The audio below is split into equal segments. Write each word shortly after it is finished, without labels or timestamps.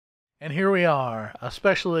And here we are, a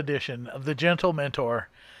special edition of the Gentlementor,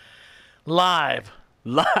 live.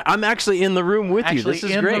 I'm actually in the room with you. This is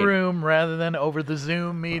in great. the room rather than over the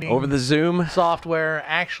Zoom meeting. Over the Zoom software,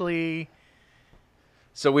 actually.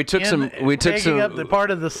 So we took up the part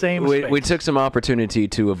of the same space. We took some opportunity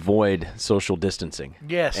to avoid social distancing.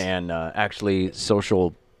 Yes. And actually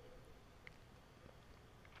social.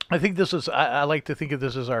 I think this is. I like to think of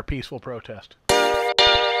this as our peaceful protest.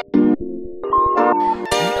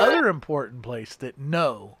 The other important place that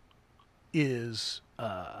no is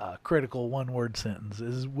a critical one-word sentence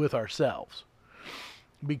is with ourselves,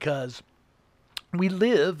 because we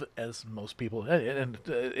live, as most people, and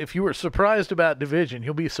if you were surprised about division,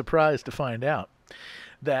 you'll be surprised to find out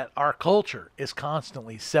that our culture is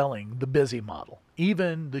constantly selling the busy model.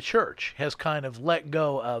 Even the church has kind of let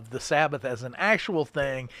go of the Sabbath as an actual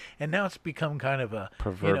thing, and now it's become kind of a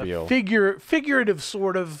proverbial, figurative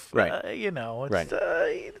sort of, right.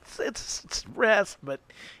 It's rest, but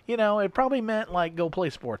it probably meant like go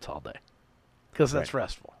play sports all day, because that's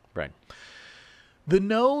restful. Right. The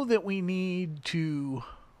know that we need to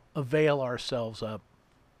avail ourselves up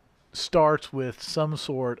starts with some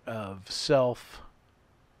sort of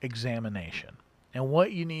self-examination. And what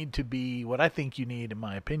I think you need, in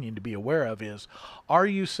my opinion, to be aware of is, are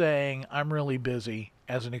you saying I'm really busy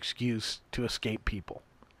as an excuse to escape people?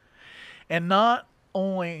 And not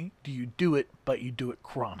only do you do it, but you do it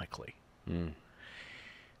chronically. Mm.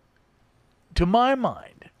 To my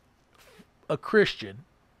mind, a Christian,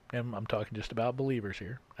 and I'm talking just about believers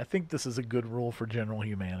here, I think this is a good rule for general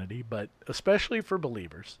humanity, but especially for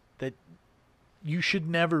believers, that you should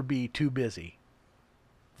never be too busy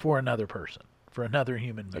for another person, for another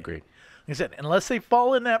human being. Agreed. Like I said, unless they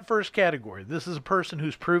fall in that first category, this is a person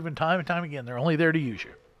who's proven time and time again they're only there to use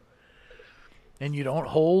you. And you don't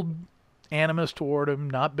hold animus toward them,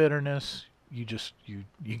 not bitterness. You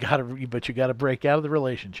gotta break out of the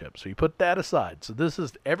relationship. So you put that aside. So this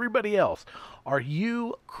is everybody else. Are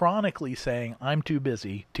you chronically saying, I'm too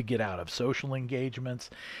busy to get out of social engagements,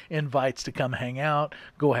 invites to come hang out,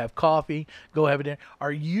 go have coffee, go have a dinner?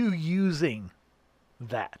 Are you using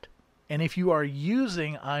that? And if you are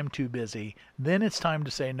using I'm too busy, then it's time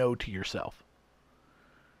to say no to yourself.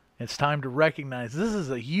 It's time to recognize this is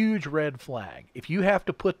a huge red flag. If you have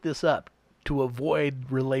to put this up to avoid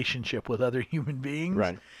relationship with other human beings,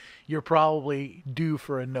 right, you're probably due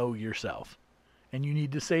for a no yourself. And you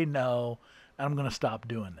need to say no, I'm going to stop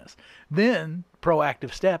doing this. Then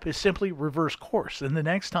proactive step is simply reverse course. And the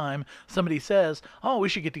next time somebody says, oh, we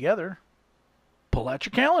should get together, pull out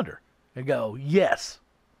your calendar and go, yes.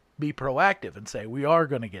 Be proactive and say, we are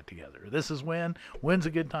going to get together. This is when's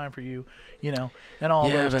a good time for you, and all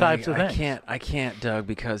those types of things. I can't, Doug,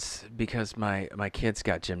 because my kids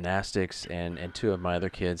got gymnastics, and two of my other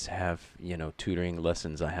kids have, tutoring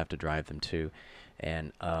lessons I have to drive them to.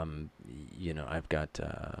 And, I've got,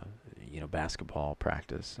 basketball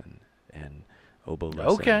practice and oboe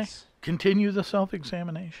lessons. Okay. Continue the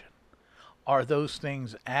self-examination. Are those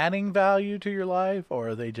things adding value to your life, or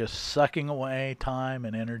are they just sucking away time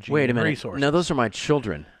and energy and resources? No, those are my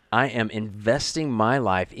children. I am investing my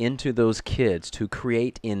life into those kids to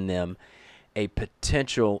create in them a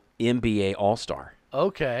potential NBA All-Star.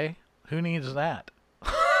 Okay. Who needs that?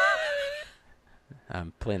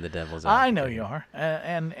 I'm playing the devil's advocate. I know you are.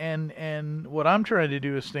 And what I'm trying to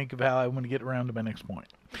do is think of how I want to get around to my next point.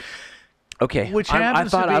 Okay, Which I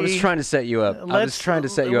thought to be, I was trying to set you up. I was trying to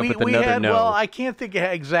set you up with another no. Well, I can't think of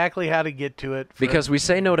exactly how to get to it. Because we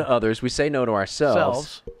say no to others, we say no to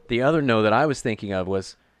ourselves. The other no that I was thinking of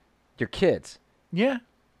was your kids. Yeah.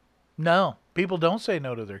 No, people don't say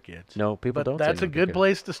no to their kids. No, people don't say no to that's a good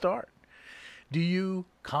place to start. Do you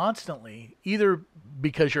constantly, either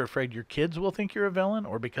because you're afraid your kids will think you're a villain,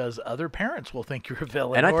 or because other parents will think you're a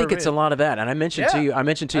villain? And I think it's a lot of that. And I mentioned to you, I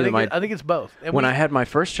think it's both. And when I had my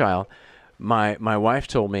first child, my wife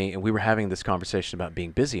told me, and we were having this conversation about being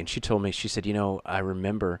busy, and she told me, she said, I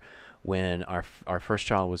remember when our first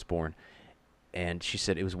child was born, and she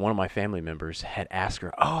said it was one of my family members had asked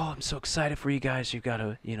her, oh, I'm so excited for you guys. You've got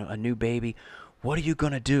a new baby. What are you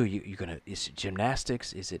going to do? Is it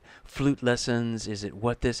gymnastics? Is it flute lessons? Is it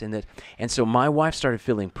what this and that? And so my wife started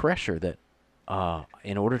feeling pressure that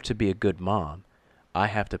in order to be a good mom, I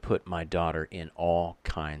have to put my daughter in all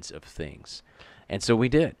kinds of things. And so we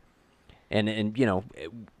did. And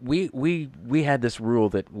we had this rule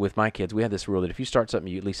that with my kids, we had this rule that if you start something,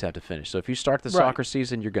 you at least have to finish. So if you start the soccer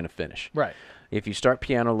season, you're going to finish. Right. If you start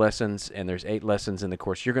piano lessons and there's 8 lessons in the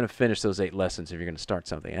course, you're going to finish those 8 lessons if you're going to start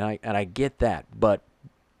something. And I get that, but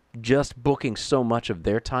just booking so much of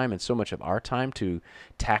their time and so much of our time to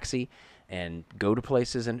taxi and go to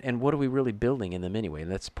places, and what are we really building in them anyway?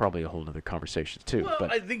 And that's probably a whole other conversation too. Well,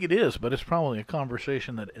 But I think it is, but it's probably a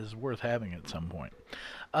conversation that is worth having at some point.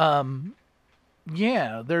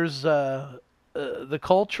 Yeah, there's the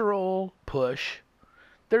cultural push.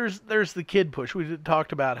 There's the kid push. We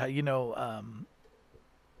talked about how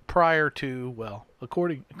prior to, well,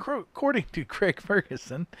 according to Craig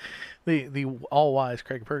Ferguson, the all wise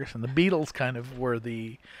Craig Ferguson, the Beatles kind of were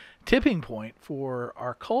the tipping point for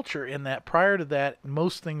our culture. In that prior to that,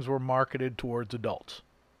 most things were marketed towards adults,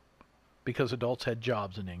 because adults had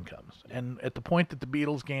jobs and incomes. And at the point that the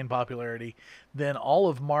Beatles gained popularity, then all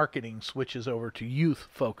of marketing switches over to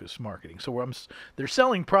youth-focused marketing. So they're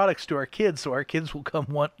selling products to our kids, so our kids will come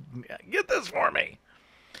want, get this for me.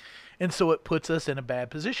 And so it puts us in a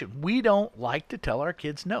bad position. We don't like to tell our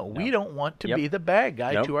kids no. We don't want to be the bad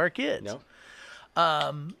guy to our kids.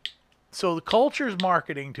 So the culture's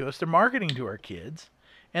marketing to us. They're marketing to our kids.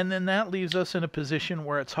 And then that leaves us in a position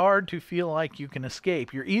where it's hard to feel like you can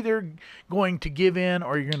escape. You're either going to give in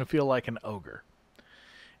or you're going to feel like an ogre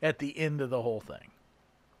at the end of the whole thing.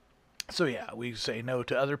 So yeah, we say no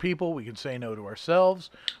to other people. We can say no to ourselves.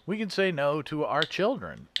 We can say no to our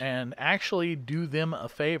children and actually do them a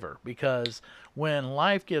favor, because when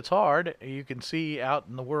life gets hard, you can see out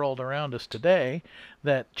in the world around us today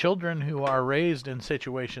that children who are raised in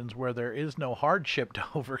situations where there is no hardship to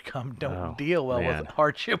overcome don't deal well with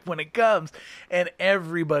hardship when it comes, and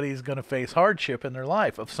everybody's going to face hardship in their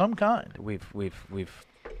life of some kind. We've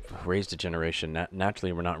raised a generation.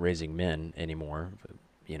 Naturally, we're not raising men anymore.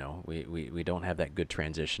 You know, we don't have that good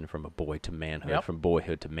transition from a boy to manhood, from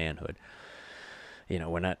boyhood to manhood. You know,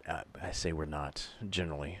 we're not. I say we're not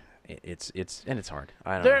generally. It's hard.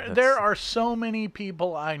 I don't know. There are so many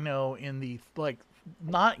people I know in the, like,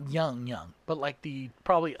 not young, but like the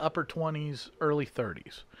probably upper 20s, early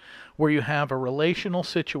 30s, where you have a relational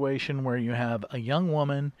situation where you have a young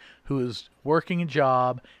woman who is working a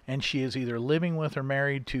job and she is either living with or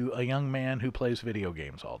married to a young man who plays video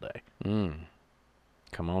games all day.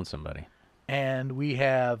 Come on, somebody. And we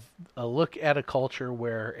have a look at a culture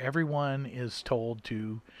where everyone is told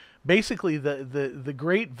to, basically the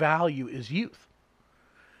great value is youth.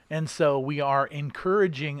 And so we are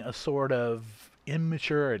encouraging a sort of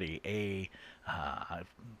immaturity,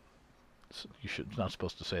 you're not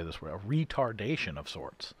supposed to say this word, a retardation of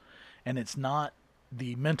sorts. And it's not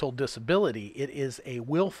the mental disability, it is a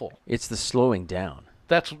willful. It's the slowing down.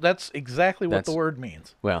 That's exactly what the word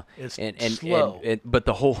means. Well, it's slow. But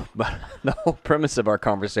the whole premise of our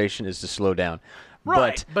conversation is to slow down.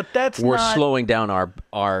 Right, but that's we're not, slowing down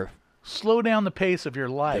our slow down the pace of your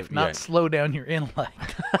life, not slow down your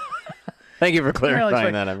intellect. Thank you for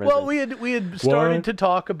clarifying that. Well, we had started to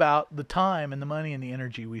talk about the time and the money and the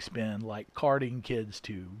energy we spend, like carting kids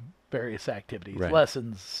to various activities,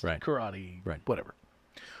 lessons, karate, whatever.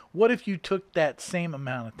 What if you took that same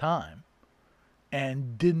amount of time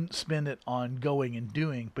and didn't spend it on going and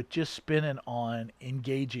doing, but just spend it on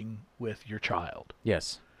engaging with your child?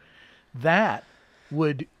 Yes. That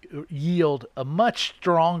would yield a much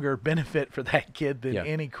stronger benefit for that kid than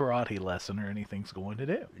any karate lesson or anything's going to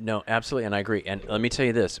do. No, absolutely, and I agree. And let me tell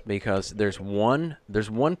you this, because there's one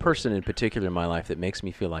person in particular in my life that makes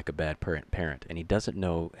me feel like a bad parent, and he doesn't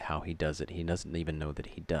know how he does it. He doesn't even know that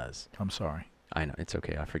he does. I'm sorry. I know. It's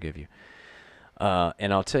okay. I forgive you.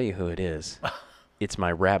 And I'll tell you who it is. It's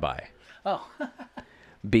my rabbi. Oh.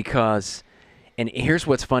 Because, and here's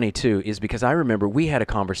what's funny too, is because I remember we had a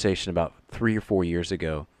conversation about 3 or 4 years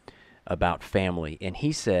ago about family, and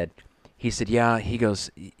he said, yeah, he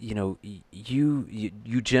goes, you know,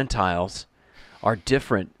 you Gentiles are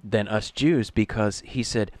different than us Jews, because he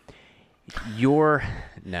said, you're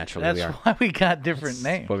naturally that's we are. why we got different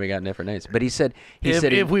names. Why we got different names. But he said,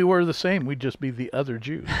 if we were the same, we'd just be the other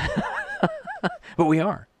Jews. But we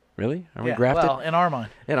are. Really? Are we grafted? Well, in our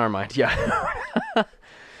mind. In our mind, yeah.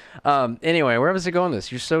 Anyway, where was it going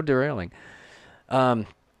this? You're so derailing. The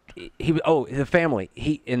family.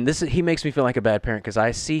 He makes me feel like a bad parent, because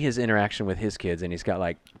I see his interaction with his kids, and he's got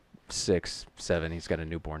like 6, 7. He's got a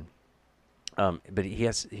newborn. But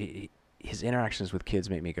his interactions with kids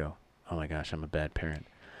make me go, oh my gosh, I'm a bad parent.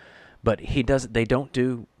 But they don't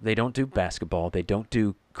do basketball, they don't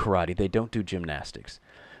do karate, they don't do gymnastics.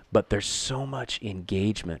 But there's so much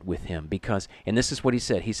engagement with him, because, and this is what he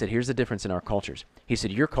said, here's the difference in our cultures. He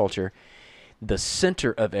said, your culture, the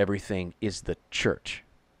center of everything is the church.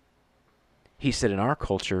 He said, in our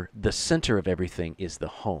culture, the center of everything is the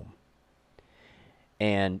home.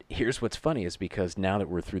 And here's what's funny, is because now that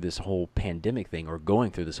we're through this whole pandemic thing, or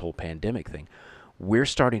going through this whole pandemic thing, we're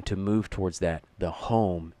starting to move towards that. The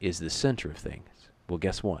home is the center of things. Well,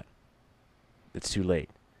 guess what? It's too late.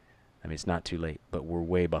 I mean, it's not too late, but we're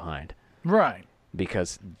way behind. Right.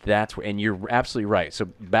 Because that's where, and you're absolutely right. So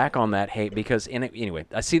back on that hate, because anyway,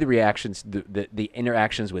 I see the reactions, the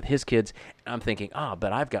interactions with his kids. And I'm thinking,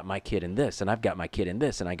 but I've got my kid in this, and I've got my kid in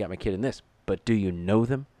this, and I got my kid in this. But do you know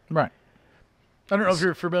them? Right. I don't know if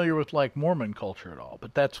you're familiar with like Mormon culture at all,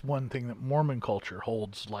 but that's one thing that Mormon culture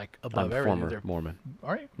holds like above everything. Former Mormon. All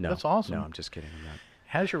right. No, that's awesome. No, I'm just kidding. I'm not.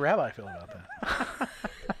 How does your rabbi feel about that?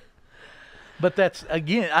 But that's,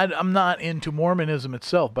 again, I'm not into Mormonism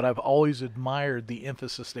itself, but I've always admired the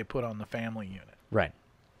emphasis they put on the family unit. Right,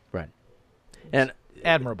 right. And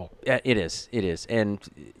admirable. It is.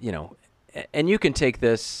 And, you know, and you can take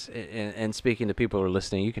this, and speaking to people who are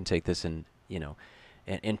listening, you can take this and, you know,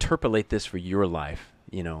 and interpolate this for your life.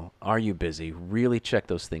 You know, are you busy? Really check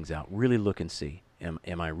those things out. Really look and see. Am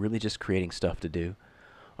I really just creating stuff to do?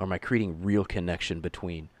 Or am I creating real connection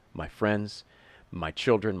between my friends, my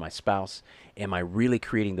children, my spouse? Am I really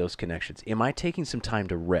creating those connections? Am I taking some time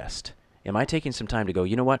to rest? Am I taking some time to go,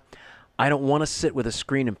 you know what? I don't want to sit with a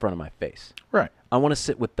screen in front of my face. Right. I want to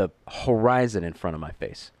sit with the horizon in front of my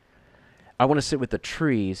face. I want to sit with the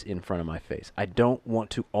trees in front of my face. I don't want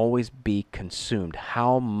to always be consumed.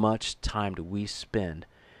 How much time do we spend?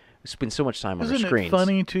 We spend so much time on our screens. Isn't it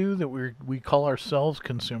funny too that we call ourselves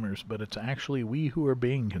consumers, but it's actually we who are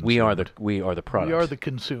being consumed. We are the product. We are the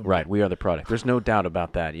consumer. Right, we are the product. There's no doubt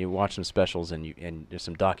about that. You watch some specials and there's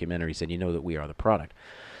some documentaries, and you know that we are the product.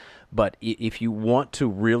 But if you want to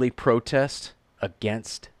really protest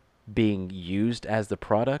against being used as the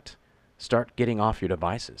product, start getting off your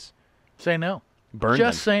devices. Say no. Burn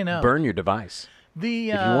Just them. say no. Burn your device. If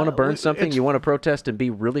you want to burn something, you want to protest and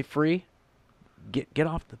be really free, get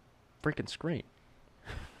off the freaking screen.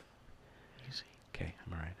 Easy. Okay,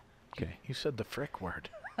 I'm all right. Okay. You said the frick word.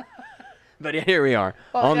 But here we are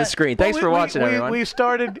on the screen. Thanks for watching, everyone. We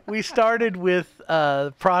started with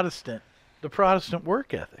the Protestant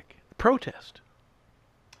work ethic, protest.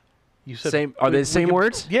 You said are they the same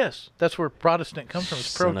words? Yes, that's where Protestant comes from.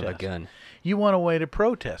 It's protest. Son of a gun. You want a way to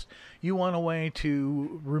protest. You want a way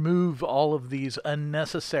to remove all of these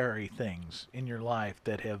unnecessary things in your life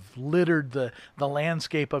that have littered the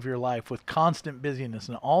landscape of your life with constant busyness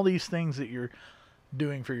and all these things that you're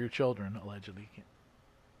doing for your children, allegedly.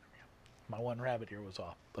 My one rabbit here was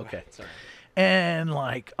off. Okay. Sorry. And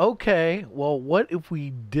like, okay, well, what if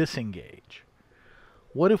we disengage?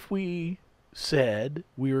 What if we said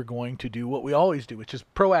we were going to do what we always do, which is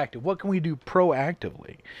proactive? What can we do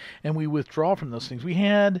proactively? And we withdraw from those things. We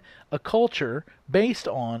had a culture based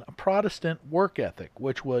on a Protestant work ethic,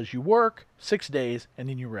 which was you work 6 days and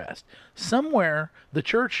then you rest. Somewhere the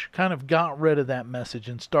church kind of got rid of that message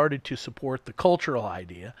and started to support the cultural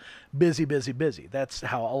idea, busy, busy, busy. That's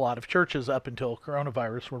how a lot of churches up until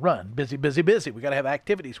coronavirus were run. Busy, busy, busy. We got to have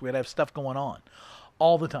activities. We got to have stuff going on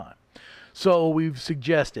all the time. So we've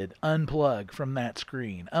suggested unplug from that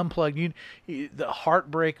screen. Unplug. The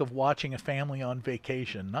heartbreak of watching a family on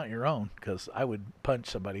vacation, not your own, because I would punch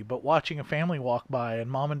somebody, but watching a family walk by and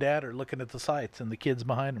mom and dad are looking at the sights and the kids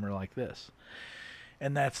behind them are like this.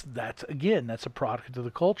 And that's a product of the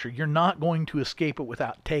culture. You're not going to escape it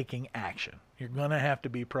without taking action. You're going to have to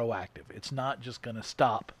be proactive. It's not just going to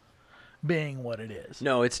stop being what it is.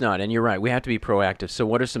 No, it's not, and you're right. We have to be proactive. So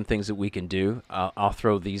what are some things that we can do? I'll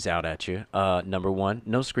throw these out at you. Number one,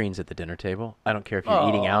 no screens at the dinner table. I don't care if you're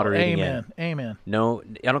eating out or eating in. Amen. No,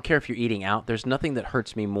 I don't care if you're eating out. There's nothing that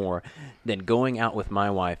hurts me more than going out with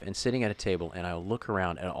my wife and sitting at a table, and I'll look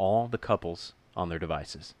around at all the couples on their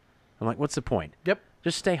devices. I'm like, what's the point? Yep.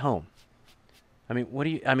 Just stay home. I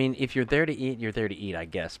mean, if you're there to eat, you're there to eat, I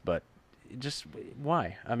guess, but just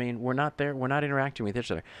why? I mean, we're not there. We're not interacting with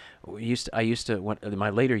each other. I used to, in my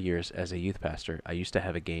later years as a youth pastor, I used to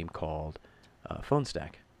have a game called Phone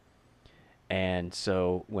Stack. And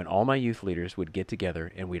so when all my youth leaders would get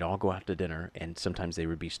together and we'd all go out to dinner, and sometimes they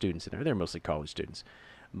would be students in there. They're mostly college students.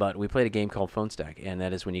 But we played a game called Phone Stack, and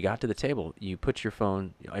that is when you got to the table, you put your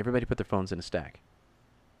phone, everybody put their phones in a stack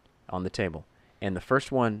on the table. And the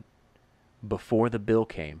first one, before the bill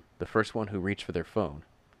came, the first one who reached for their phone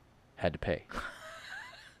had to pay.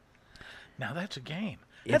 Now that's a game.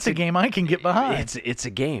 That's a game I can get behind. It's a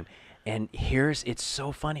game. And it's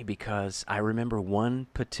so funny because I remember one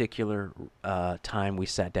particular time we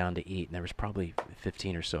sat down to eat, and there was probably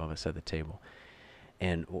 15 or so of us at the table.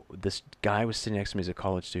 And this guy was sitting next to me as a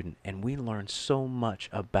college student, and we learned so much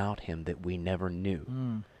about him that we never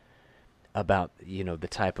knew. About, the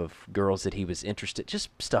type of girls that he was interested, just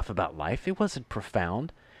stuff about life. It wasn't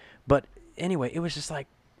profound. But anyway, it was just like,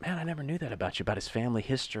 man, I never knew that about you, about his family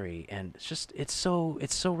history. And it's so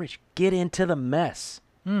rich. Get into the mess.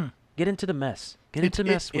 Get Get into the mess. Get into the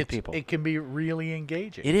mess with people. It can be really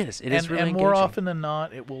engaging. It is. It is really engaging. And more often than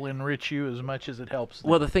not, it will enrich you as much as it helps them.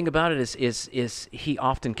 Well, the thing about it is he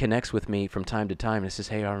often connects with me from time to time and says,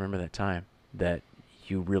 hey, I remember that time that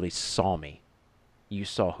you really saw me. You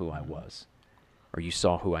saw who I was, or you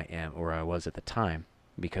saw who I am, or I was at the time,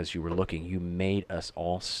 because you were looking. You made us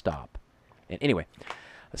all stop. And anyway,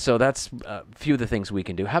 so that's a few of the things we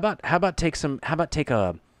can do. How about take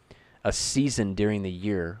a season during the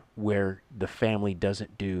year where the family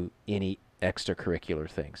doesn't do any extracurricular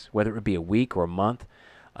things, whether it be a week or a month.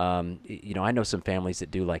 I know some families that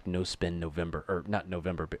do like no spend November, or not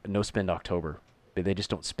November, but no spend October. They just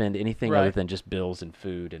don't spend anything other than just bills and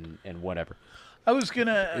food and whatever. I was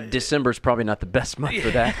gonna. December's probably not the best month for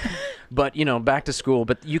that, but back to school.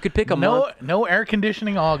 But you could pick a month. No air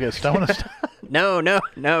conditioning August. I want to.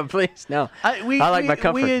 No, please, no. I like my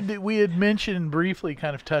comfort. We had mentioned briefly,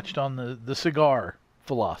 kind of touched on the cigar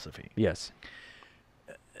philosophy. Yes.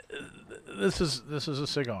 This is a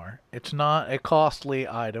cigar. It's not a costly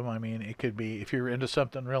item. I mean, it could be, if you're into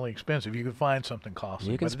something really expensive, you could find something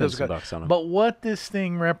costly. You can spend some bucks on them. But what this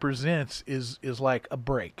thing represents is like a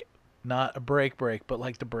break. Not a break, but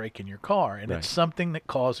like the brake in your car. And it's something that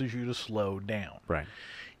causes you to slow down. Right.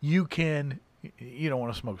 You don't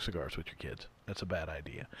want to smoke cigars with your kids. That's a bad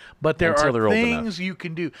idea. But there are things you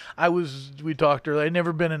can do. We talked earlier, I've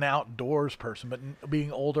never been an outdoors person, but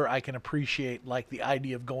being older, I can appreciate like the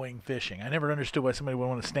idea of going fishing. I never understood why somebody would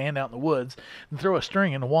want to stand out in the woods and throw a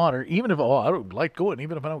string in the water, even if, I don't like going,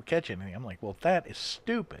 even if I don't catch anything. I'm like, well, that is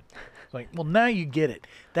stupid. It's like, well, now you get it.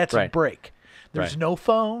 That's a break. There's no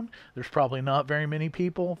phone. There's probably not very many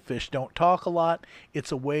people. Fish don't talk a lot.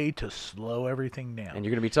 It's a way to slow everything down. And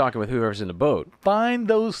you're going to be talking with whoever's in the boat. Find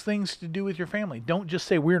those things to do with your family. Don't just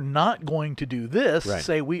say, we're not going to do this. Right.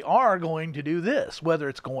 Say, we are going to do this. Whether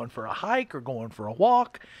it's going for a hike or going for a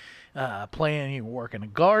walk, you work in a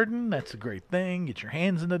garden. That's a great thing. Get your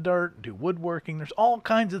hands in the dirt. Do woodworking. There's all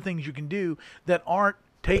kinds of things you can do that aren't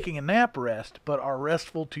taking a nap rest, but are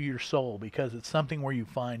restful to your soul, because it's something where you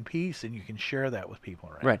find peace and you can share that with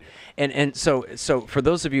people around you. And so for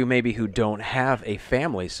those of you maybe who don't have a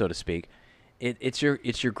family, so to speak, it's your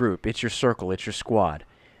group, it's your circle, it's your squad.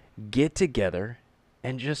 Get together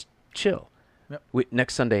and just chill. Yep.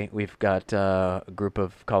 Next Sunday we've got a group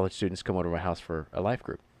of college students come over to my house for a life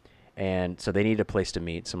group. And so they need a place to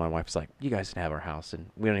meet. So my wife's like, you guys can have our house. And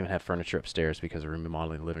we don't even have furniture upstairs because we're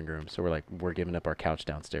remodeling the living room. So we're giving up our couch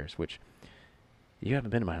downstairs, which you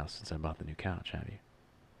haven't been to my house since I bought the new couch, have you?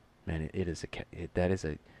 Man,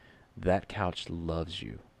 that couch loves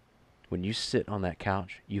you. When you sit on that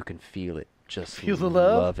couch, you can feel it just feel the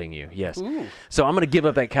love? Loving you. Yes. Ooh. So I'm going to give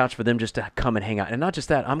up that couch for them just to come and hang out. And not just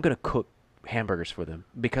that, I'm going to cook hamburgers for them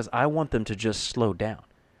because I want them to just slow down.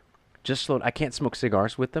 I can't smoke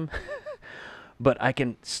cigars with them, but I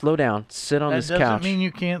can slow down, sit on this couch. That doesn't mean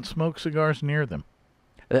you can't smoke cigars near them.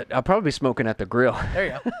 I'll probably be smoking at the grill. There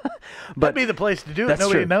you go. That'd be the place to do it.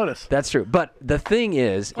 Nobody would notice. That's true. But the thing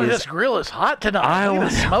is, this grill is hot tonight. Look at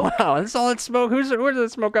the smoke. Wow, that's all it's smoke. Where's the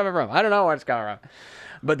smoke coming from? I don't know where it's coming from.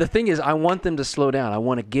 But the thing is, I want them to slow down. I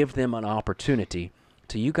want to give them an opportunity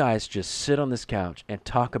to you guys just sit on this couch and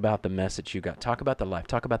talk about the message you got. Talk about the life.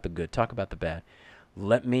 Talk about the good. Talk about the bad.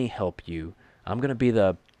 Let me help you. I'm going to be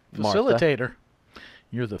the facilitator. Martha.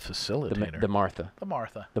 You're the facilitator. The Martha. The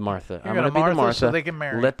Martha. The Martha. I'm going to be the Martha so they can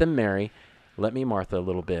marry. Let them marry. Let me Martha a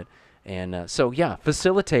little bit. And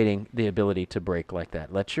facilitating the ability to break like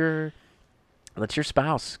that. Let your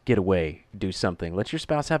spouse get away, do something. Let your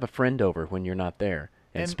spouse have a friend over when you're not there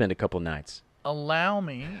and spend a couple nights. Allow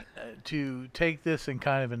me to take this and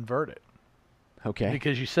kind of invert it. Okay.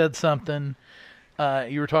 Because you said something.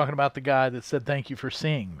 You were talking about the guy that said, thank you for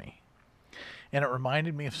seeing me. And it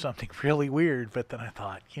reminded me of something really weird, but then I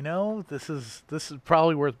thought, this is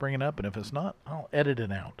probably worth bringing up, and if it's not, I'll edit it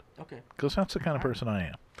out. Okay. Because that's the kind of person I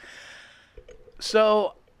am.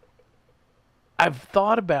 So I've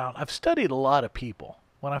studied a lot of people.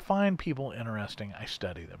 When I find people interesting, I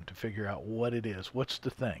study them to figure out what it is. What's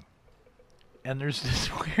the thing? And there's this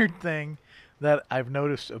weird thing that I've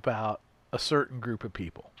noticed about a certain group of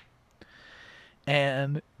people.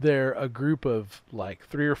 And they're a group of like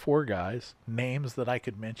 3 or 4 guys, names that I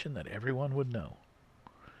could mention that everyone would know.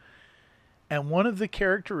 And one of the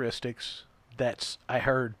characteristics I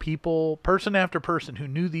heard person after person who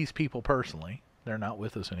knew these people personally, they're not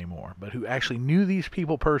with us anymore, but who actually knew these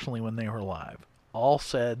people personally when they were alive, all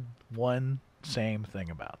said one same thing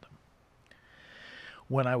about them.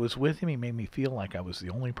 When I was with him, he made me feel like I was the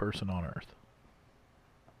only person on earth.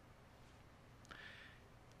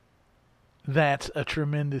 That's a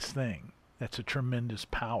tremendous thing. That's a tremendous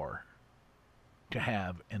power to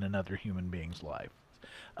have in another human being's life.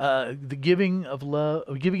 The giving of love,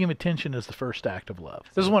 giving him attention is the first act of love.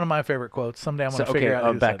 This is one of my favorite quotes. Someday I'm going to figure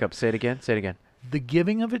out who back said up. Say it again. Say it again. The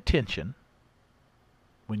giving of attention,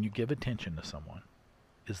 when you give attention to someone,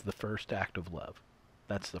 is the first act of love.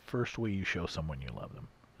 That's the first way you show someone you love them,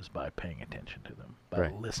 is by paying attention to them, by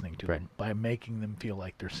listening to them, by making them feel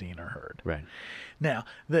like they're seen or heard. Right. Now,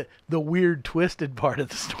 the weird, twisted part of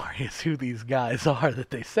the story is who these guys are that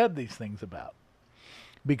they said these things about.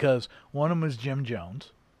 Because one of them is Jim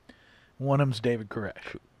Jones, one of them is David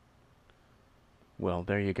Koresh. Well,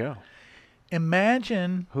 there you go.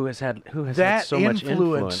 Imagine who has had that so much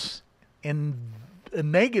influence in a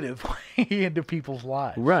negative way into people's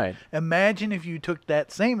lives. Right. Imagine if you took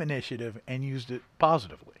that same initiative and used it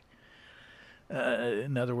positively.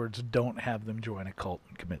 In other words, don't have them join a cult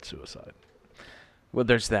and commit suicide. Well,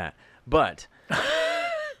 there's that. But,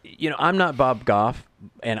 I'm not Bob Goff,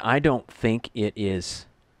 and I don't think it is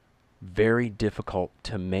very difficult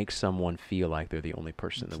to make someone feel like they're the only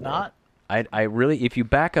person in the world. It's not. I really, if you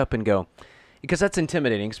back up and go, because that's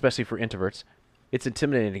intimidating, especially for introverts. It's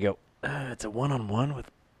intimidating to go, it's a one-on-one with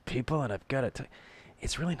people, and I've got to.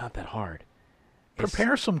 It's really not that hard.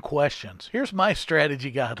 Prepare some questions. Here's my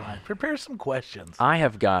strategy guideline. Prepare some questions. I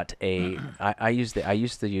have got a. I used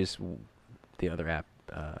to use the other app,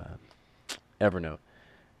 Evernote,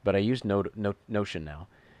 but I use Notion now,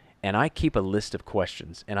 and I keep a list of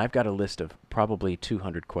questions, and I've got a list of probably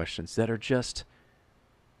 200 questions that are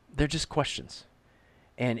they're just questions.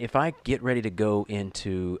 And if I get ready to go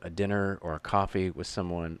into a dinner or a coffee with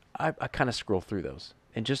someone, I kind of scroll through those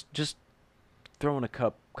and just throwing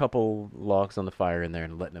a couple logs on the fire in there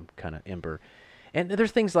and letting them kind of ember. And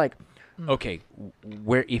there's things like, okay,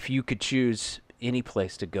 where if you could choose any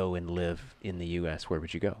place to go and live in the U.S., where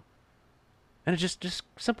would you go? And it's just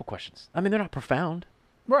simple questions. I mean, they're not profound.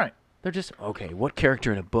 Right. They're just, okay, what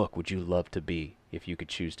character in a book would you love to be if you could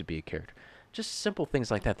choose to be a character? Just simple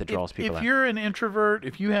things like that draws people out. If you're an introvert,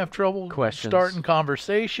 if you have trouble starting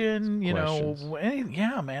conversation,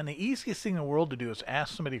 yeah, man, the easiest thing in the world to do is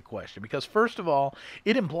ask somebody a question. Because first of all,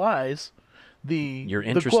 it implies you're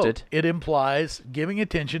interested. The quote. It implies giving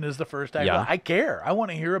attention is the first act. Yeah. I care. I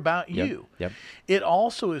want to hear about you. Yep. It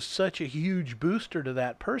also is such a huge booster to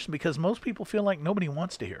that person because most people feel like nobody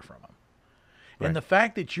wants to hear from them. Right. And the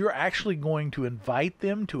fact that you're actually going to invite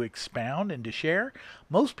them to expound and to share,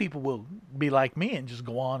 most people will be like me and just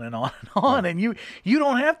go on and on and on. Right. And you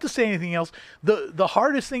don't have to say anything else. The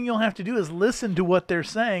hardest thing you'll have to do is listen to what they're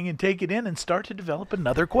saying and take it in and start to develop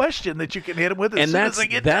another question that you can hit them with as soon as they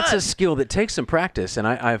get done. That's a skill that takes some practice, and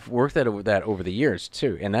I've worked that over the years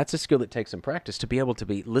too. And that's a skill that takes some practice to be able to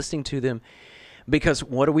be listening to them. Because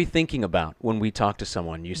what are we thinking about when we talk to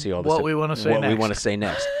someone? You see all this what we want to say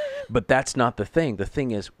next. But that's not the thing. The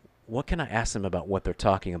thing is, what can I ask them about what they're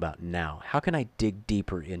talking about now? How can I dig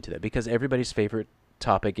deeper into that? Because everybody's favorite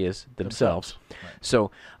topic is themselves. Right.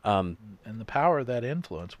 So, and the power of that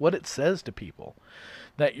influence, what it says to people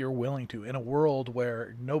that you're willing to, in a world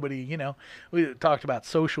where nobody, we talked about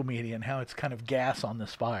social media and how it's kind of gas on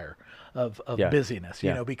this fire of busyness,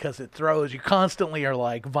 because it throws, you constantly are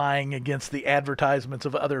like vying against the advertisements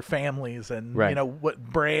of other families and, what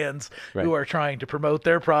brands who are trying to promote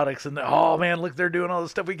their products and, oh man, look, they're doing all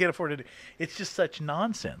this stuff we can't afford to do. It's just such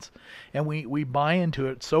nonsense. And we buy into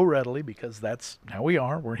it so readily because that's how we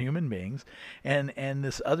are. We're human beings. And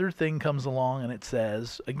this other thing comes along and it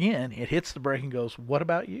says, again, it hits the brake and goes, what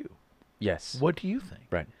about you? Yes. What do you think?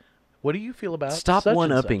 Right. What do you feel about Stop such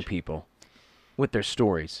one-upping such? people with their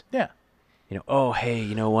stories. Yeah. Oh,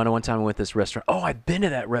 hey, one time I went to this restaurant. Oh, I've been to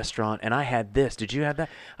that restaurant, and I had this. Did you have that?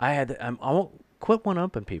 I had that. I won't quit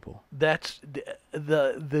one-upping people. That's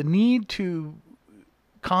the need to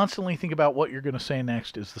constantly think about what you're going to say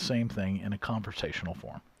next is the same thing in a conversational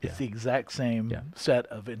form. It's the exact same set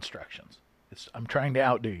of instructions. I'm trying to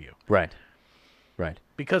outdo you. Right.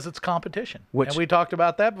 Because it's competition. And we talked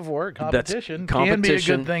about that before. Competition can be a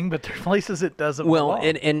good thing, but there's places it doesn't belong.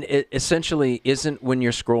 Well, and it essentially isn't when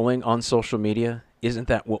you're scrolling on social media, isn't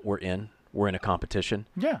that what we're in? We're in a competition.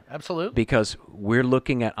 Yeah, absolutely. Because we're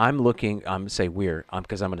looking at, I'm going to say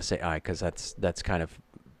I, because that's kind of,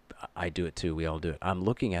 I do it too. We all do it. I'm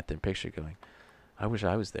looking at the picture going, I wish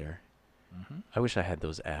I was there. Mm-hmm. I wish I had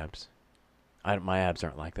those abs. My abs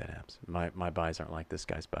aren't like that abs. My buys aren't like this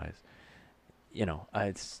guy's buys. We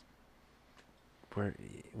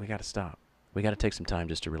got to stop. We got to take some time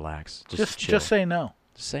just to relax. Just say no.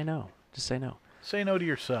 Just say no. Say no to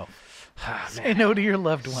yourself. Say no to your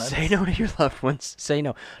loved ones. Say no to your loved ones. Say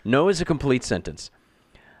no. No is a complete sentence.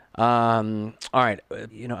 All right.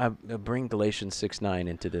 I bring Galatians 6:9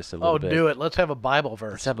 into this a little bit. Oh, do it. Let's have a Bible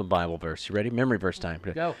verse. Let's have a Bible verse. You ready? Memory verse time.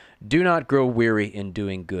 Go. Do not grow weary in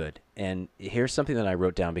doing good. And here's something that I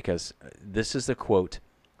wrote down because this is the quote.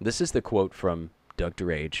 This is the quote from Doug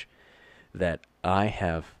DeRage that I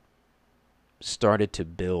have started to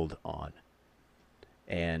build on.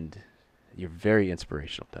 And you're very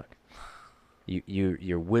inspirational, Doug.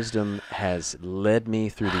 Your wisdom has led me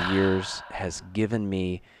through the years, has given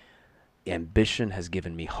me ambition, has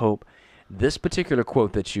given me hope. This particular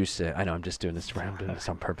quote that you said, I know I'm just doing this. I'm doing this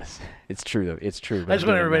on purpose. It's true though. It's true. I just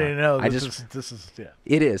want everybody to know. This is yeah.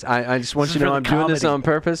 It is. I just want you to know I'm doing this on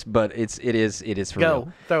purpose, but it is for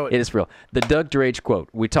real. Throw it. It is for real. The Doug DeRage quote.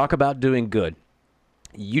 We talk about doing good.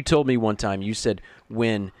 You told me one time. You said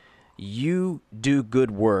when you do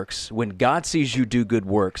good works, when God sees you do good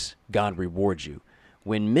works, God rewards you.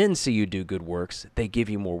 When men see you do good works, they give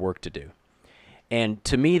you more work to do. And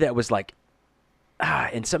to me, that was like,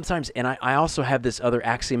 and sometimes, and I also have this other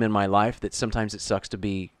axiom in my life that sometimes it sucks to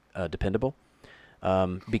be dependable.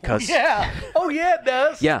 Because oh yeah, it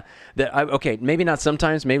does. Yeah, okay, maybe not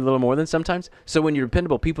sometimes, maybe a little more than sometimes. So when you're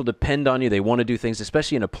dependable, people depend on you. They want to do things,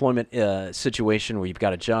 especially in an employment situation where you've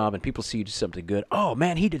got a job and people see you do something good. Oh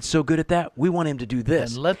man, he did so good at that. We want him to do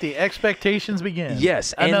this. And let the expectations begin.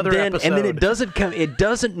 Yes, another episode. And then it doesn't come. It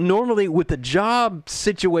doesn't normally with the job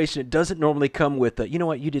situation. It doesn't normally come with you know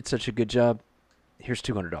what, you did such a good job. Here's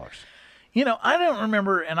 $200. I don't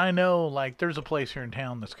remember, and I know, like, there's a place here in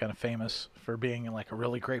town that's kind of famous for being, like, a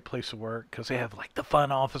really great place to work because they have, like, the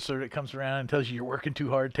fun officer that comes around and tells you you're working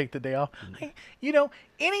too hard, take the day off. Mm-hmm.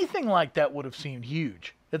 Anything like that would have seemed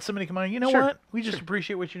huge. That somebody come on, Sure. what? We just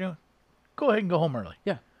appreciate what you're doing. Go ahead and go home early.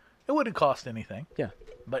 Yeah. It wouldn't cost anything. Yeah.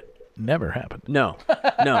 But never happened. No.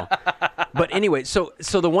 But anyway, so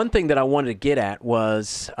the one thing that I wanted to get at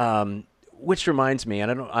was... which reminds me, and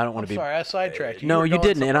I don't want to be. Sorry, I sidetracked you. No, you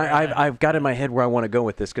didn't, and I've got in my head where I want to go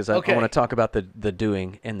with this because I want to talk about the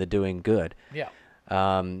doing and the doing good. Yeah.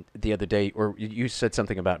 The other day, or you said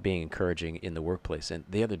something about being encouraging in the workplace, and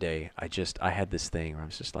the other day I had this thing where I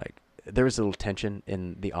was just like, there was a little tension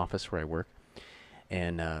in the office where I work,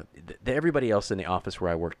 and everybody else in the office where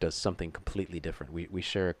I work does something completely different. We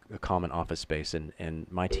share a common office space, and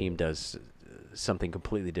my team does something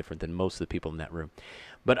completely different than most of the people in that room.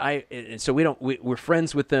 But so we're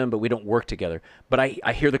friends with them, but we don't work together. But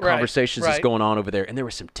I hear the conversations that's going on over there, and there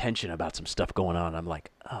was some tension about some stuff going on. I'm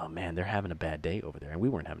like, oh man, they're having a bad day over there, and we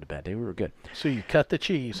weren't having a bad day. We were good. So you cut the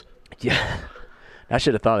cheese. Yeah, I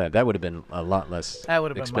should have thought that. That would have been a lot less that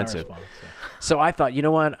would have expensive. Been my response. So I thought, you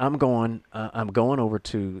know what? I'm going over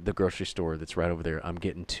to the grocery store that's right over there. I'm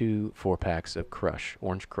getting 2 4-packs of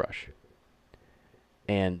Orange Crush.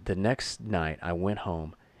 And the next night, I went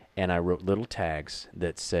home. And I wrote little tags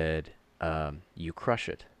that said, you crush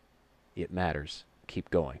it. It matters. Keep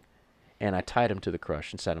going. And I tied them to the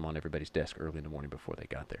crush and set them on everybody's desk early in the morning before they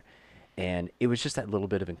got there. And it was just that little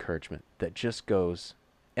bit of encouragement that just goes,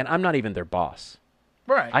 and I'm not even their boss.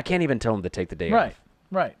 Right. I can't even tell them to take the day off.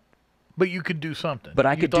 Right. But you could do something. But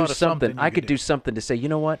I could do something. I could do something to say, you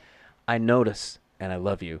know what? I notice and I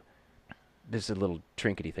love you. This is a little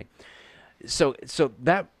trinkety thing. So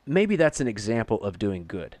that maybe that's an example of doing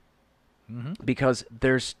good. Mm-hmm. Because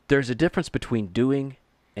there's a difference between doing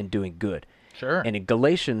and doing good. Sure. And in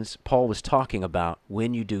Galatians, Paul was talking about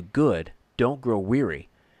when you do good, don't grow weary.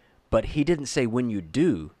 But he didn't say when you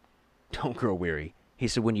do, don't grow weary. He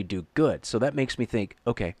said when you do good. So that makes me think,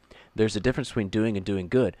 okay, there's a difference between doing and doing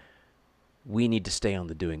good. We need to stay on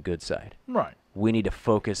the doing good side. Right. We need to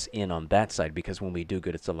focus in on that side because when we do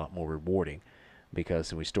good, it's a lot more rewarding.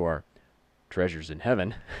 Because when we store our treasures in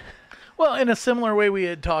heaven... Well, in a similar way, we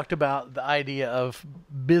had talked about the idea of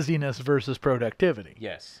busyness versus productivity.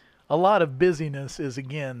 Yes. A lot of busyness is,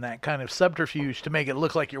 again, that kind of subterfuge to make it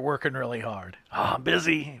look like you're working really hard. I'm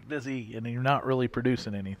busy, and you're not really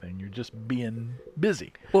producing anything. You're just being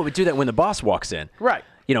busy. Well, we do that when the boss walks in. Right.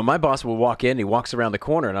 My boss will walk in, he walks around the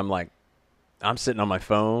corner, and I'm like, I'm sitting on my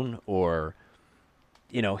phone, or,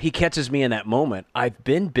 he catches me in that moment. I've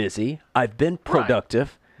been busy. I've been productive.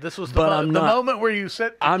 Right. This was the moment where you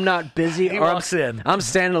sit. I'm not busy. He walks in. I'm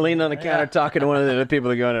standing leaning on the counter talking to one of the other people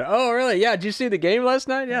that are going, oh, really? Yeah, did you see the game last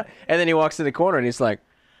night? Yeah. And then he walks in the corner and he's like,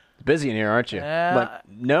 busy in here, aren't you? I'm like,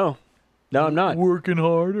 no, I'm not. Working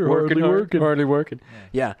hard or hardly working.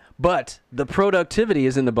 Yeah. But the productivity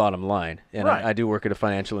is in the bottom line. And right. I do work at a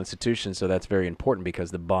financial institution, so that's very important because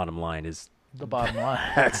the bottom line is the bottom line.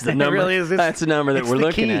 That's the It number. really is. That's the number that it's we're the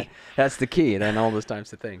looking key. at. That's the key, and all those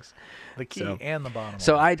types of things. The key So- and the bottom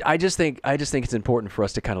So line. I just think it's important for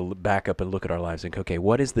us to kind of back up and look at our lives and go, okay,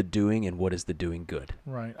 what is the doing and what is the doing good?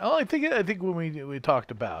 Right. Oh, I think when we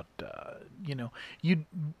talked about, you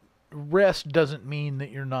rest doesn't mean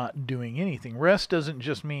that you're not doing anything. Rest doesn't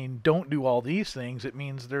just mean don't do all these things. It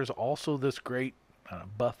means there's also this great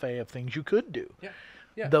buffet of things you could do. Yeah.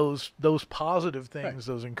 Yeah. Those positive things,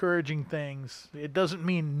 those encouraging things. It doesn't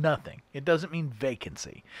mean nothing. It doesn't mean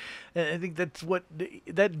vacancy. And I think that's what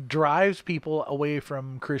that drives people away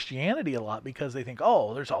from Christianity a lot, because they think,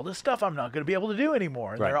 oh, there's all this stuff I'm not going to be able to do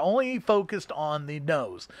anymore. And Right. they're only focused on the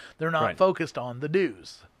no's. They're not Right. focused on the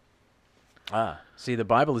do's. See, the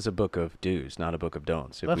Bible is a book of do's, not a book of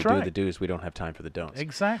don'ts. If That's we do right. the do's, we don't have time for the don'ts.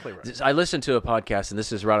 Exactly right. I listened to a podcast, and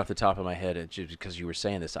this is right off the top of my head, because you were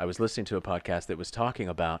saying this. I was listening to a podcast that was talking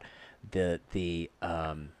about the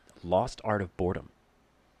lost art of boredom.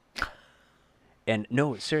 And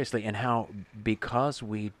no, seriously, and how because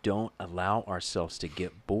we don't allow ourselves to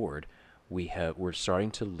get bored, we're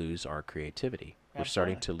starting to lose our creativity. We're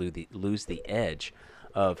starting to lose the edge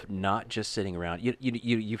of not just sitting around.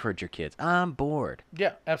 You've heard your kids. I'm bored.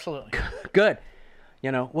 Yeah, absolutely. Good.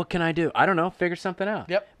 What can I do? I don't know. Figure something out.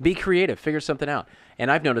 Yep. Be creative. Figure something out. And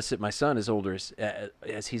I've noticed that my son is older,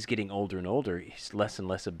 as he's getting older and older, he's less and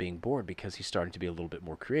less of being bored, because he's starting to be a little bit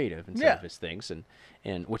more creative in some of his things,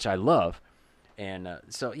 and which I love. And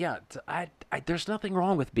so, yeah, there's nothing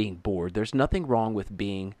wrong with being bored. There's nothing wrong with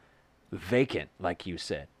being vacant, like you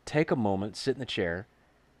said. Take a moment, sit in the chair,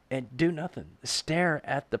 and do nothing. Stare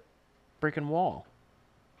at the freaking wall.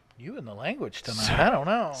 You and the language tonight. I don't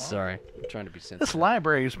know. Sorry, I'm trying to be sensitive. This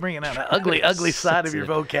library is bringing out an ugly side of your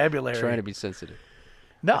vocabulary. Trying to be sensitive.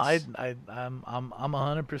 No, I'm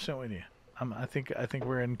 100% with you. I think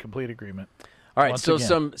we're in complete agreement. All right, Once so again.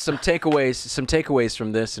 some takeaways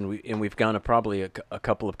from this, and we've gone to probably a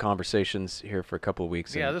couple of conversations here for a couple of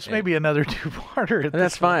weeks. Yeah, and, this may be another two-parter. and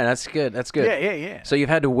that's fine. That's good. That's good. Yeah. So you've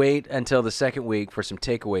had to wait until the second week for some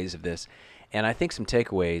takeaways of this, and I think some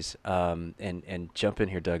takeaways. And jump in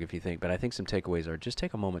here, Doug, if you think. But I think some takeaways are just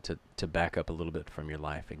take a moment to back up a little bit from your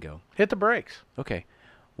life and go, Hit the brakes. okay,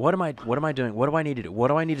 what am I doing? What do I need to do? What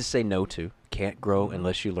do I need to say no to? Can't grow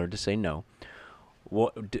unless you learn to say no.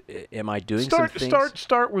 Am I doing some things?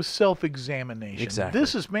 Start with self-examination. Exactly.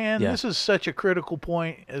 This is This is such a critical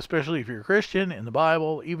point, especially if you're a Christian in the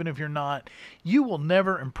Bible. Even if you're not, you will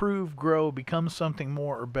never improve, grow, become something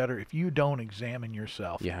more or better if you don't examine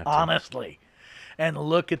yourself You have to. honestly, and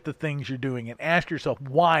look at the things you're doing and ask yourself,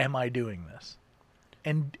 why am I doing this?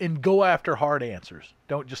 And go after hard answers.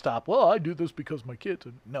 Don't just stop. Well, I do this because my kids.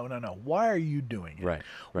 No. Why are you doing it? Right.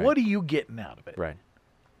 What are you getting out of it? Right.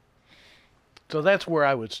 So that's where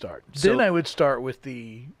I would start. So- Then I would start with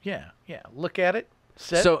look at it,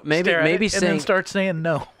 sit, So maybe- stare at maybe it, and then saying- start saying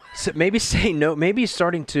no. So maybe saying no, maybe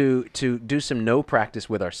starting to do some no practice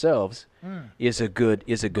with ourselves is a good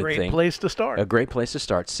Great thing. place to start. A great place to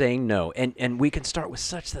start, saying no. And we can start with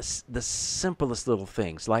such the simplest little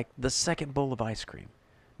things, like the second bowl of ice cream.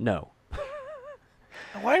 No.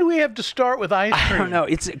 Why do we have to start with ice cream? I don't know.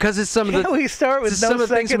 It's because it's some of the Can't we start with it's no some of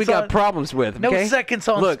the things we seconds got on- problems with. no okay? seconds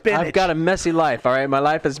on Look, spinach. I've got a messy life. All right, my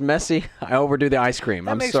life is messy. I overdo the ice cream.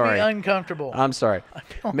 That I'm makes sorry. me uncomfortable. I'm sorry. I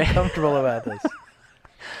feel uncomfortable about this.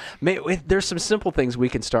 There's some simple things we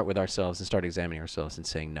can start with ourselves and start examining ourselves and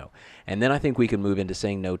saying no. And then I think we can move into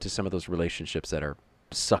saying no to some of those relationships that are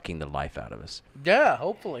sucking the life out of us. Yeah,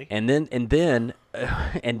 hopefully. And then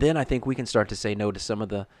I think we can start to say no to some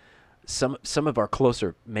of our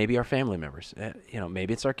closer, maybe our family members.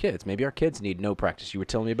 Maybe it's our kids. Maybe our kids need no practice. You were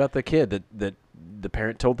telling me about the kid that the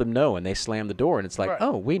parent told them no and they slammed the door, and it's like, Right.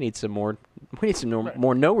 oh, we need some more Right.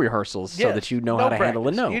 more no rehearsals so Yes, that you know no how to handle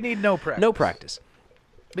a practice. no. You need no practice. No practice.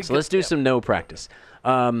 So let's do some no practice.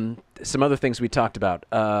 Some other things we talked about.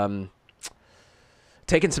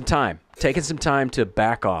 Taking some time to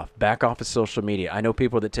back off of social media. I know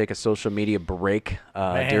people that take a social media break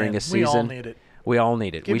during a season. We all need it. We all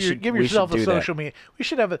need it. Give we yourself should a do that. social media.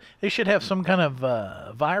 They should have some kind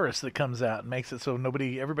of virus that comes out and makes it so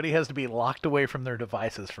everybody has to be locked away from their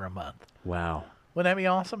devices for a month. Wow. Wouldn't that be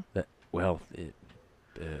awesome?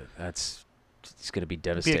 It's going to be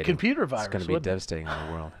devastating. Be a computer virus. It's going to be wouldn't it? devastating on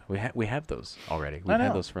the world. We have those already. We've I had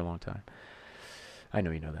know. those for a long time. I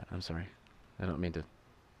know you know that. I'm sorry. I don't mean to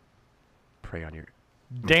prey on your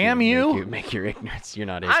Damn you. Make your ignorance. You're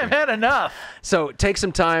not ignorant. I've had enough. So take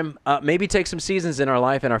some time, maybe take some seasons in our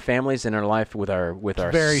life, in our families, in our life with our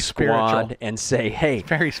very squad, spiritual. and say, hey,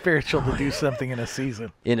 Very spiritual to do something in a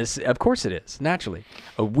season. of course it is, naturally,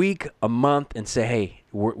 a week, a month, and say, hey,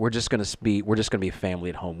 we're just gonna be a family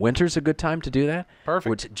at home. Winter's a good time to do that. Perfect.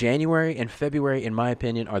 Which January and February, in my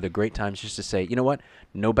opinion, are the great times just to say, you know what,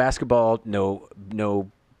 no basketball, no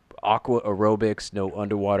aqua aerobics, no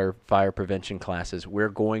underwater fire prevention classes. We're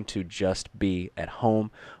going to just be at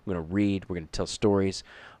home. We're going to read. We're going to tell stories.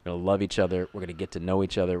 We're going to love each other. We're going to get to know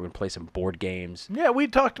each other. We're going to play some board games. Yeah, we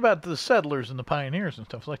talked about the settlers and the pioneers and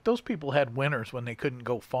stuff. Like, those people had winters when they couldn't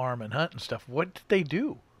go farm and hunt and stuff. What did they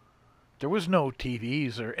do? There was no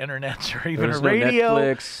TVs or internets or even a was no radio.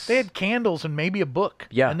 Netflix. They had candles and maybe a book.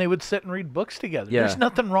 Yeah. And they would sit and read books together. Yeah. There's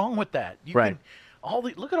nothing wrong with that. You Right.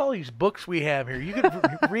 Look at all these books we have here. You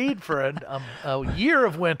could read for a year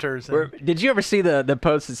of winters. And Did you ever see the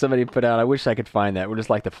post that somebody put out? I wish I could find that. We're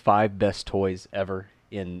just like the 5 best toys ever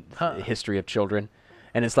in the history of children.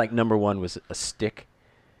 And it's like number 1 was a stick.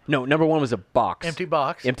 No, number 1 was a box. Empty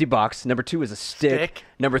box. Empty box. Number 2 was a stick.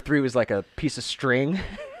 Number 3 was like a piece of string.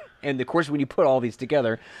 And of course, when you put all these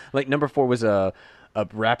together, like number 4 was a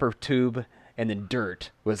wrapper tube, and then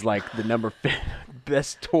dirt was like the number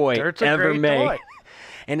best toy Dirt's a ever great made. toy.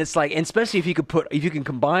 And it's like, and especially if you can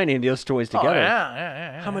combine any of those toys together. Oh,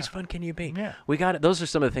 yeah. How much fun can you be? Yeah. We got it. Those are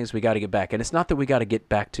some of the things we got to get back. And it's not that we got to get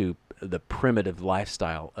back to the primitive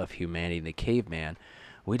lifestyle of humanity, the caveman.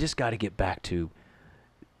 We just got to get back to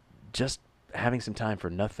just having some time for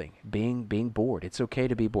nothing, being bored. It's okay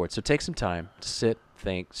to be bored. So take some time to sit,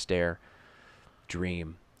 think, stare,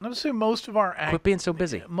 dream. Let's say most of our Quit being so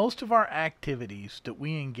busy. Most of our activities that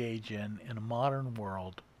we engage in a modern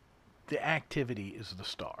world, the activity is the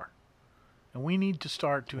star. And we need to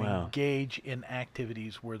start to Wow. engage in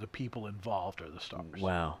activities where the people involved are the stars.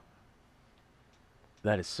 Wow.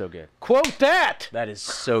 That is so good. Quote that! That is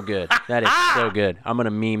so good. That is so good. I'm going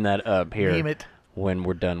to meme that up here Meme it. when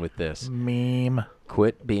we're done with this. Meme.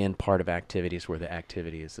 Quit being part of activities where the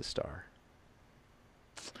activity is the star.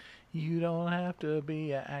 You don't have to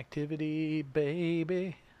be an activity,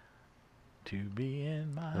 baby, to be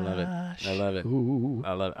in my I love it. I love it. shoe.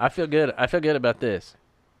 I love it. I feel good. I feel good about this.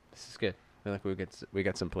 This is good. I feel like we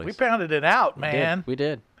got some place. We pounded it out, man. We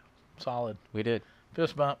did. Solid. We did.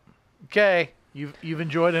 Fist bump. Okay, you've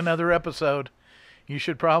enjoyed another episode. You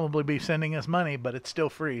should probably be sending us money, but it's still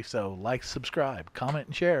free. So like, subscribe, comment,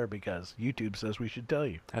 and share because YouTube says we should tell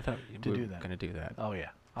you. I thought To we do were that. going to do that. Oh yeah,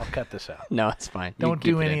 I'll cut this out. No, it's fine. You Don't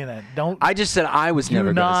keep do it any in. of that. Don't. I just said I was do never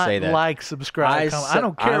going to not say that. like, subscribe, comment. I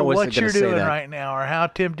don't I care wasn't what gonna you're say doing that. right now or how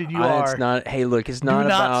tempted you It's are. not. Hey, look, it's not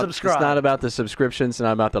not about. subscribe. It's not about the subscriptions. It's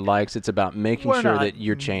not about the likes. It's about making We're sure not- that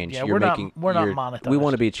you're changed. yeah, you're we're not- making. we're not you're- monetized. We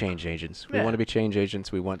want to be change agents. We Yeah. want to be change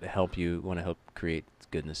agents. We want to help you. We want to help create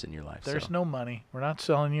goodness in your life. There's so. no money. We're not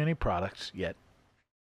selling you any products yet.